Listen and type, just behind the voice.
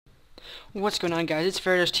What's going on, guys? It's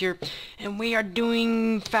Fairest here, and we are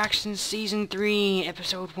doing Faction Season 3,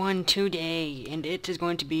 Episode 1 today, and it is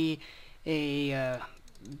going to be a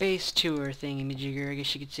base tour thingy-majigger, I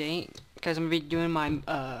guess you could say, because I'm going to be doing my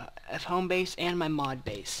F-home base and my mod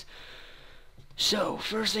base. So,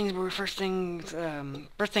 first thing we're going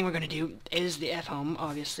to do is the F-home,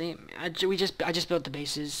 obviously. I just built the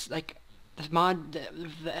bases. Like, the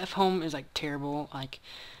F-home is, like, terrible. Like,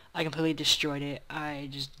 I completely destroyed it. I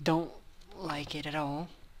just don't like it at all.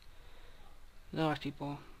 A lot of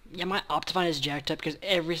people. Yeah, my Optifine is jacked up because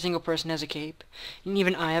every single person has a cape. And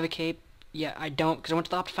even I have a cape. Yeah, I don't, because I went to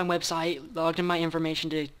the Optifine website, logged in my information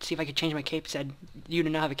to see if I could change my cape. Said you do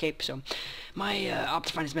not have a cape, so my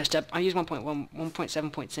Optifine is messed up. I use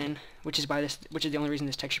 1.7.10, which is the only reason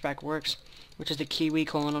this texture pack works, which is the Kiwi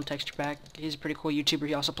Colonel texture pack. He's a pretty cool YouTuber.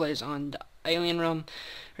 He also plays on the Alien Realm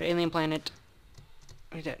or Alien Planet.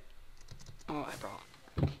 What is that? Oh, I brought.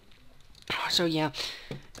 So yeah,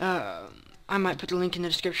 I might put the link in the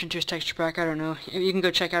description to his texture pack. I don't know. You can go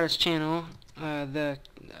check out his channel. The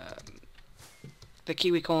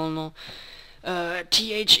Kiwi Colonel.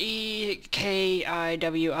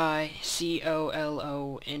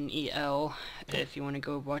 TheKiwiColonel. If you want to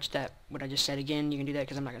go watch that, what I just said again, you can do that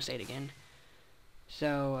because I'm not gonna say it again.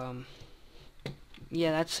 So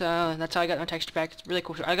yeah, that's how I got my texture pack. It's really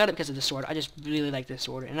cool. I got it because of the sword. I just really like this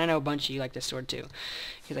sword, and I know a bunch of you like this sword too.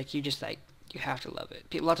 Because like you have to love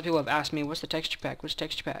it. Lots of people have asked me, "What's the texture pack? What's the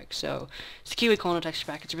texture pack?" So it's the Kiwi Colonel texture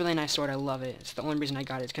pack. It's a really nice sword. I love it. It's the only reason I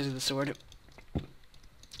got it is because of the sword.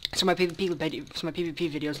 So my PvP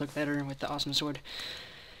videos look better with the awesome sword.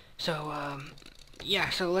 So yeah.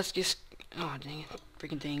 So let's just dang it,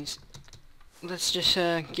 freaking things. Let's just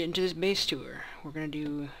get into this base tour. We're gonna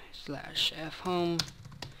do /F-home.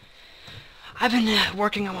 I've been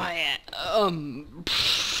working on my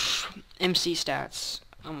MC stats.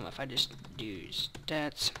 If I just do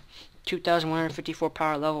stats, 2,154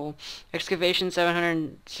 power level, excavation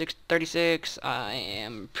 736. I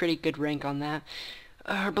am pretty good rank on that.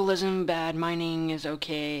 Herbalism bad, mining is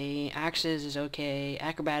okay, axes is okay,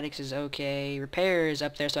 acrobatics is okay, repair is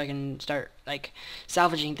up there so I can start like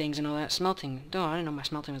salvaging things and all that. Smelting, no, I didn't know my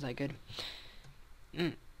smelting was that good.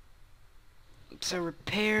 So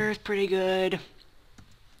repair is pretty good.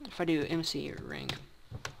 If I do MC or ring.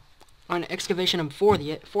 On excavation I'm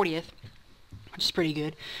 40th, which is pretty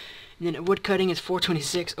good. And then wood cutting is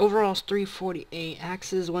 426. Overall is 348.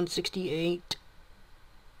 Axes 168.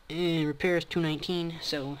 And repair is 219.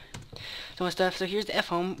 So much stuff. So here's the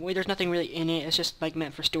F-home. There's nothing really in it. It's just like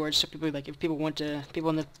meant for storage. So people in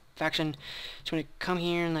the faction just want to come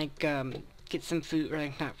here and like get some food, or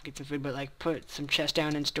like not get some food, but like put some chests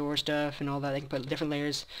down and store stuff and all that. They can put different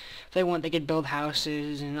layers. If they want, they could build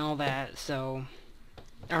houses and all that. So,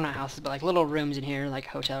 or not houses, but like little rooms in here, like a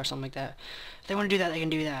hotel or something like that. If they want to do that, they can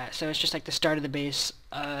do that. So it's just like the start of the base.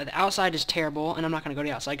 The outside is terrible, and I'm not gonna go to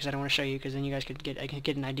the outside because I don't want to show you, because then you guys could get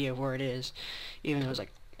an idea of where it is, even though it's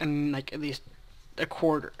like like at least a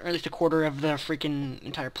quarter, or at least a quarter of the freaking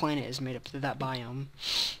entire planet is made up of that biome.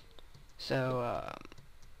 So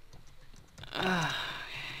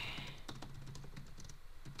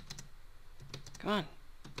come on.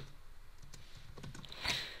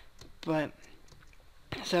 But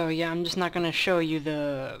so yeah, I'm just not gonna show you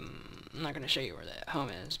I'm not gonna show you where the home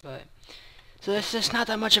is. But so this is not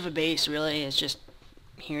that much of a base, really. It's just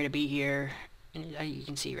here to be here, and you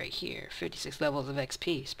can see right here, 56 levels of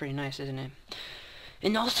XP. It's pretty nice, isn't it?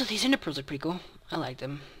 And also these ender pearls are pretty cool. I like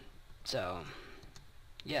them. So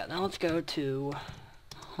yeah, now let's go to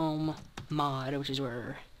home mod, which is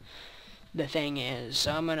where the thing is.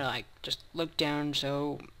 So I'm gonna like just look down,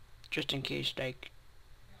 so just in case, like,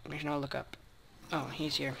 I'll look up. Oh,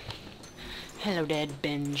 he's here. Hello, Dead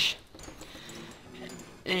Binge.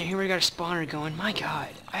 And here we got a spawner going. My god,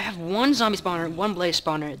 I have one zombie spawner, one blaze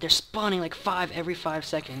spawner. They're spawning like 5 every 5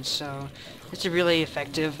 seconds, so it's a really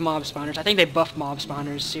effective mob spawners. I think they buffed mob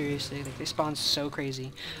spawners, seriously. Like, they spawn so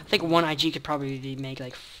crazy. I think one IG could probably make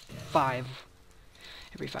like 5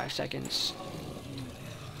 every 5 seconds.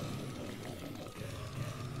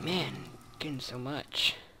 Man, getting so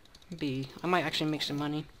much. I might actually make some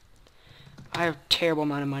money. I have a terrible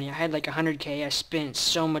amount of money. I had like 100k. I spent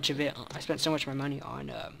so much of it. I spent so much of my money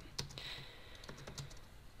on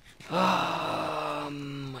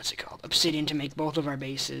what's it called? Obsidian, to make both of our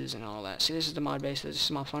bases and all that. See, this is the mod base. This is a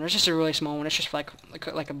small spawner. It's just a really small one. It's just for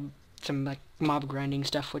some like mob grinding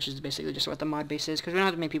stuff, which is basically just what the mod base is, because we don't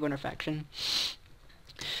have to make people in our faction.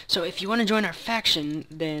 So if you want to join our faction,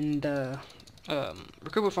 then the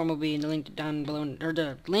recruitment form will be in the link down below, or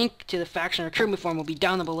the link to the faction recruitment form will be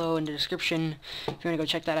down below in the description. If you want to go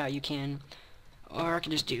check that out, you can. Or I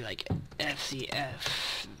can just do like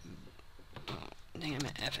FCF. Oh, I think I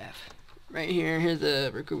meant FF. Right here, here's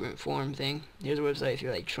the recruitment form thing. Here's the website if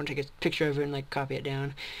you like just want to take a picture of it and like copy it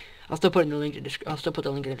down. I'll still put in the link in I'll still put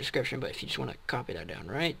the link in the description, but if you just want to copy that down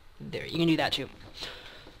right there, you can do that too.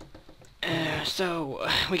 So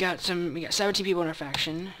we got 17 people in our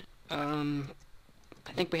faction.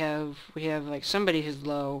 I think we have like somebody who's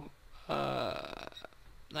low.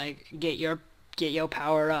 Like get your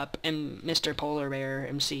power up, and Mr. Polar Bear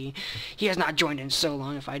MC. He has not joined in so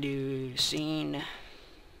long. If I do scene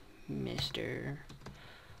Mr.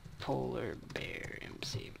 Polar Bear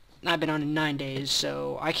MC. I've been on in 9 days,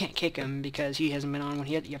 so I can't kick him because he hasn't been on when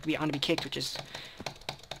you have to be on to be kicked, which is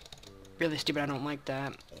really stupid. I don't like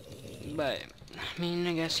that. But I mean,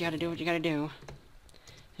 I guess you gotta do what you gotta do.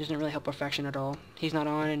 It doesn't really help our faction at all. He's not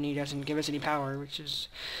on, and he doesn't give us any power, which is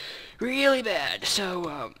really bad.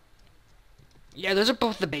 So, yeah, those are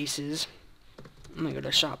both the bases. I'm gonna go to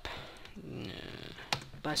the shop.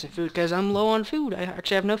 Buy some food, because I'm low on food. I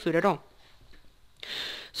actually have no food at all.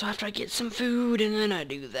 So after I get some food, and then I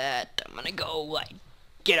do that, I'm gonna go, like,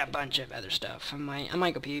 get a bunch of other stuff. I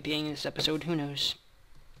might go PvPing in this episode, who knows.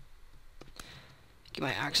 Get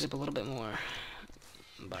my axes up a little bit more.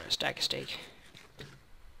 About a stack of steak.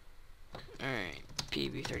 Alright,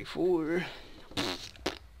 PV34.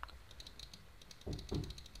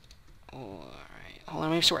 Alright, hold on,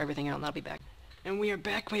 let me sort everything out and I'll be back. And we are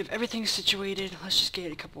back, we have everything situated. Let's just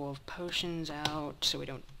get a couple of potions out so we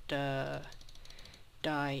don't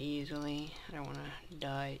die easily. I don't want to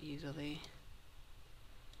die easily.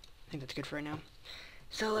 I think that's good for right now.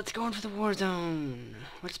 So let's go in for the Warzone.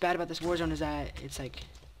 What's bad about this Warzone is that it's like...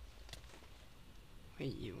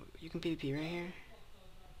 Wait, you can PvP right here?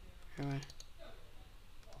 Or what?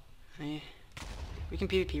 Hey, we can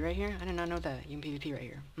PvP right here? I did not know that. You can PvP right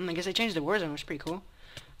here. I guess they changed the Warzone, which is pretty cool.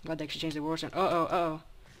 I'm glad they actually changed the Warzone. Uh-oh.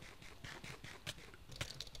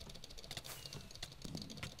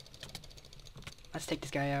 Let's take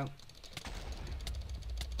this guy out.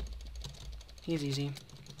 He's easy.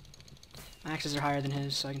 My axes are higher than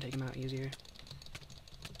his, so I can take him out easier.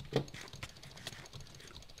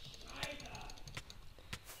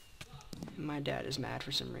 My dad is mad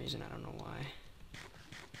for some reason, I don't know why.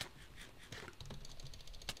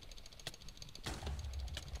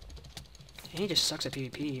 And he just sucks at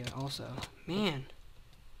PvP also. Man.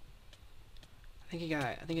 I think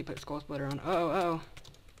he put Skull Splitter on. Uh-oh.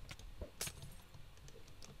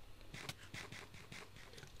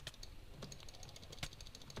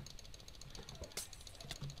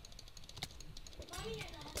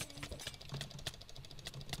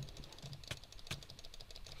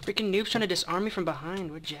 Freaking noob's trying to disarm me from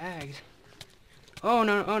behind. What jags? Oh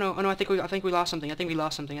no! I think we lost something. I think we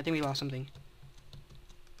lost something.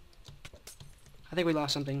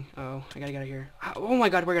 Oh, I gotta get out of here. Oh my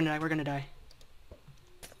god, we're gonna die.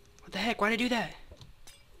 What the heck? Why'd I do that?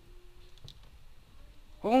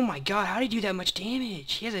 Oh my god, how did he do that much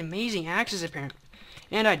damage? He has amazing axes apparently.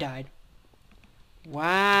 And I died.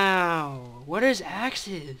 Wow. What are his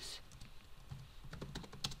axes?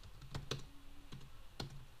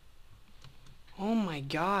 Oh my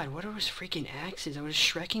god, what are his freaking axes? I was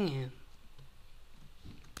shrekking him.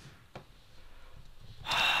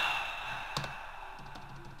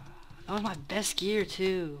 That was my best gear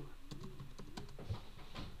too.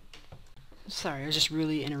 Sorry, I was just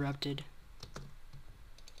really interrupted.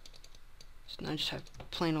 So now I just have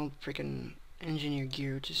plain old freaking engineer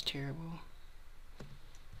gear, which is terrible.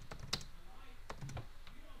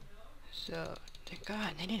 So,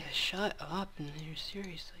 God, they need to shut up in here,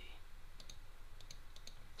 seriously.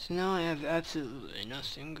 So now I have absolutely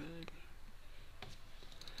nothing good.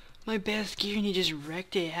 My best gear and he just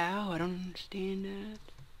wrecked it. How? I don't understand that.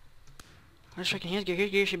 I was freaking his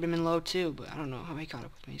gear should have been low too, but I don't know how he caught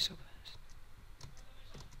up with me so fast.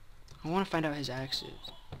 I want to find out his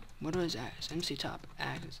axes. What are his axes? MC top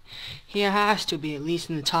axes. He has to be at least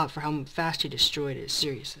in the top for how fast he destroyed it.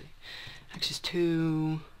 Seriously. Axes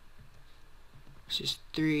 2. Axes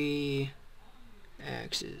 3.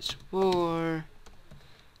 Axes 4.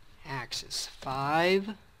 Axis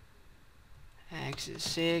 5, Axis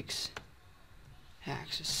 6,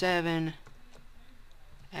 Axis 7,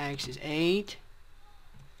 Axis 8,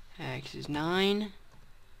 Axis 9,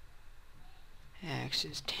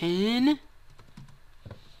 Axis 10.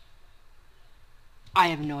 I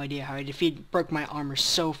have no idea how he broke my armor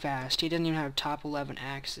so fast. He doesn't even have top 11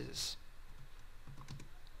 axes.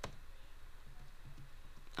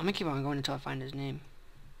 I'm gonna keep on going until I find his name.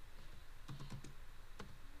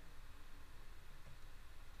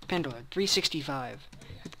 Pendler, 365.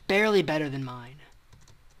 It's barely better than mine.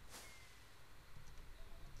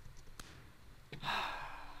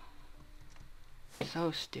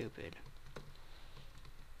 So stupid.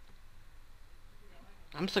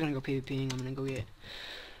 I'm still gonna go PvPing. I'm gonna go get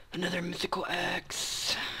another mythical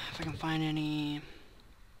axe. If I can find any.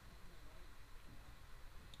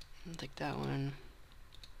 I'll take that one.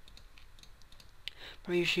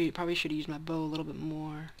 Probably should use my bow a little bit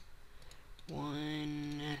more.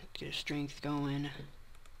 One, get a strength going.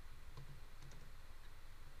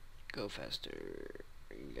 Go faster.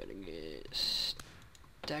 You gotta get a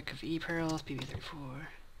stack of E-pearls, PV34.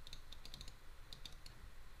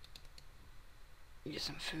 Get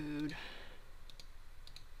some food.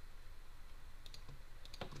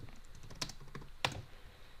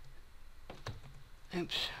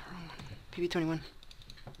 Oops, wrong one. PV21.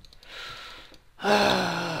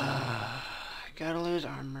 Gotta lose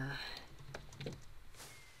armor.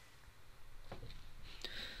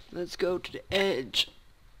 Let's go to the edge.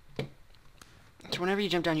 So whenever you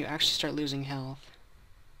jump down, you actually start losing health.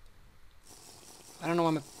 I don't know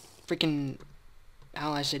why my freaking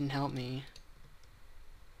allies didn't help me.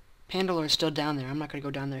 Pandalor's still down there. I'm not gonna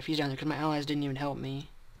go down there if he's down there because my allies didn't even help me.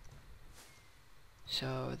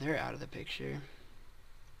 So they're out of the picture.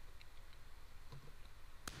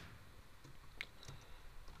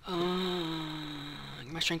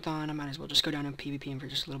 Get my strength on. I might as well just go down and PvP him for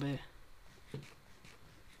just a little bit.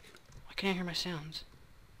 Why can't I hear my sounds?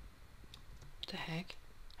 What the heck?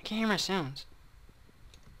 I can't hear my sounds.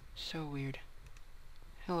 So weird.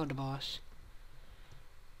 Hello, the boss.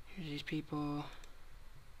 Here's these people.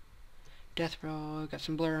 Death roll. Got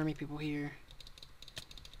some Blur Army people here.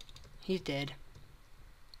 He's dead.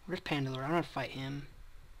 Where's Pandalord? I'm gonna fight him.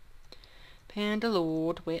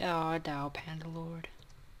 Pandalord, where art thou, Pandalord?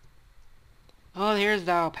 Oh, here's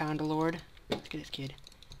thou, Pandalord. Let's get this kid.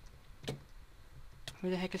 Who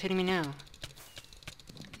the heck is hitting me now?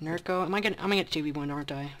 Nurko? I'm gonna get 2v1,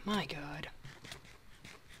 aren't I? My god.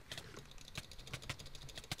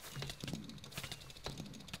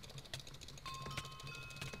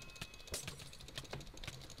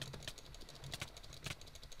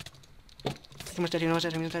 He's almost dead, he's almost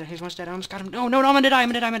dead, he's almost dead, he's almost dead, I almost got him. No, I'm gonna die,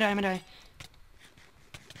 I'm gonna die.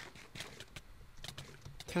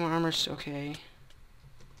 Okay, my armor's okay.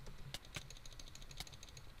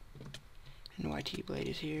 And YT Blade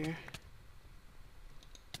is here.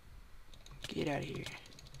 Get out of here.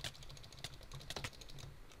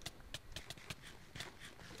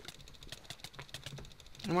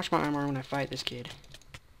 And watch my armor when I fight this kid.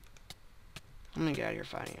 I'm gonna get out of here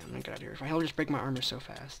fighting him. He'll just break my armor so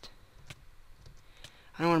fast.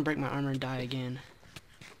 I don't want to break my armor and die again.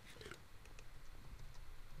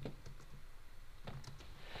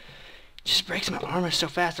 Just breaks my armor so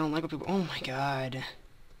fast. I don't like what people. Oh my god.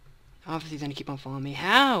 Obviously, he's gonna keep on following me.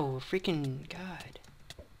 How? Freaking god.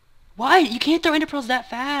 Why? You can't throw ender pearls that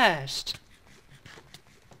fast.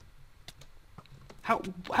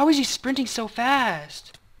 How is he sprinting so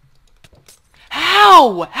fast?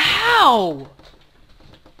 How?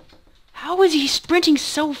 How is he sprinting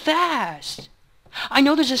so fast? I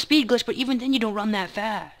know there's a speed glitch, but even then you don't run that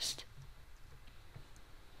fast.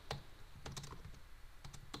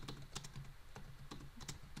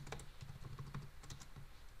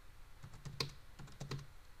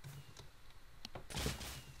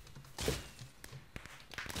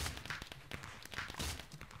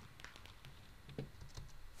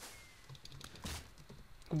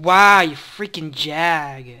 Wow, you freaking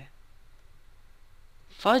jag.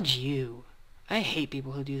 Fudge you. I hate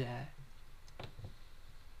people who do that.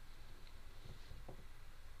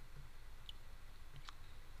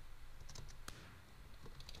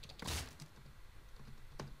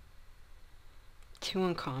 Two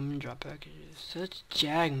uncommon drop packages. Such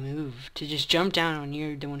jag move. To just jump down on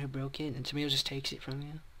you're the one who broke it and somebody else just takes it from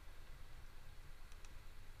you.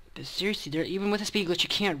 But seriously, even with a speed glitch, you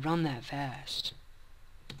can't run that fast.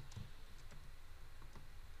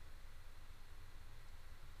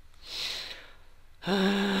 So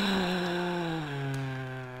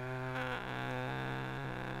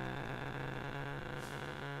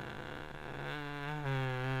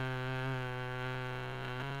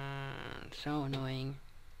annoying.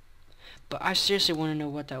 But I seriously want to know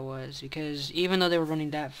what that was, because even though they were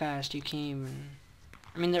running that fast, you can't even...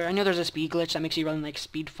 I mean, I know there's a speed glitch that makes you run like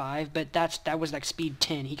speed 5, but that was like speed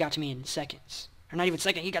 10. He got to me in seconds. Or not even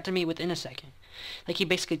second, he got to me within a second. Like, he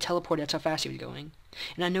basically teleported, that's how fast he was going.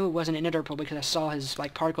 And I knew it wasn't an ender pearl because I saw his,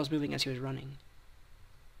 like, particles moving as he was running.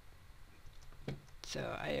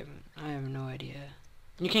 So, I have no idea.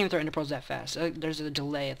 And you can't even throw ender pearls that fast. There's a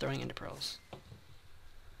delay of throwing ender pearls.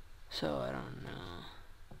 So, I don't know.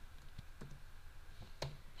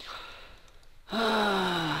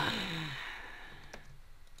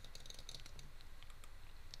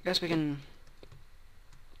 Guess we can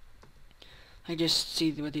I just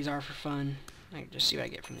see what these are for fun. I just see what I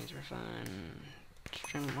get from these for fun.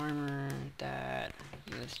 Trim armor, that.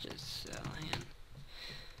 Let's just sell him.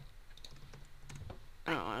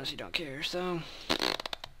 I honestly don't care, so.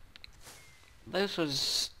 This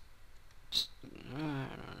was. I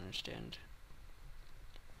don't understand.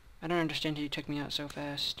 I don't understand how you took me out so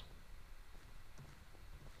fast.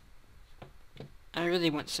 I really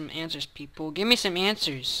want some answers, people. Give me some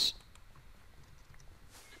answers.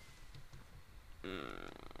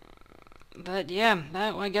 But yeah,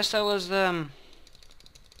 I guess that was the.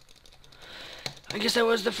 I guess that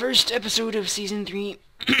was the first episode of Season 3.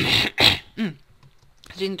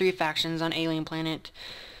 Season 3 Factions on Alien Planet.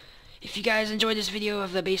 If you guys enjoyed this video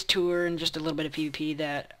of the base tour and just a little bit of PvP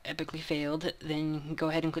that epically failed, then go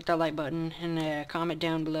ahead and click that like button and comment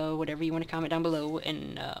down below, whatever you want to comment down below,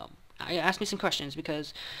 and ask me some questions,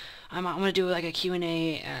 because I'm going to do like a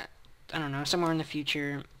Q&A at, I don't know, somewhere in the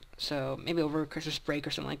future, so maybe over Christmas break or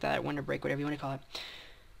something like that, winter break, whatever you want to call it.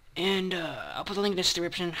 And I'll put the link in the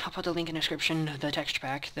description. I'll put the link in the description of the texture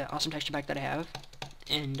pack, the awesome texture pack that I have.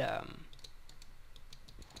 And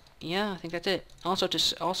yeah, I think that's it. Also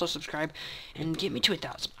subscribe and get me to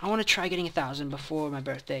 1,000. I want to try getting 1,000 before my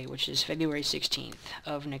birthday, which is February 16th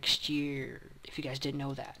of next year, if you guys didn't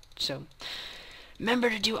know that. So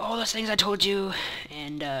remember to do all those things I told you,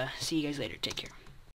 and see you guys later. Take care.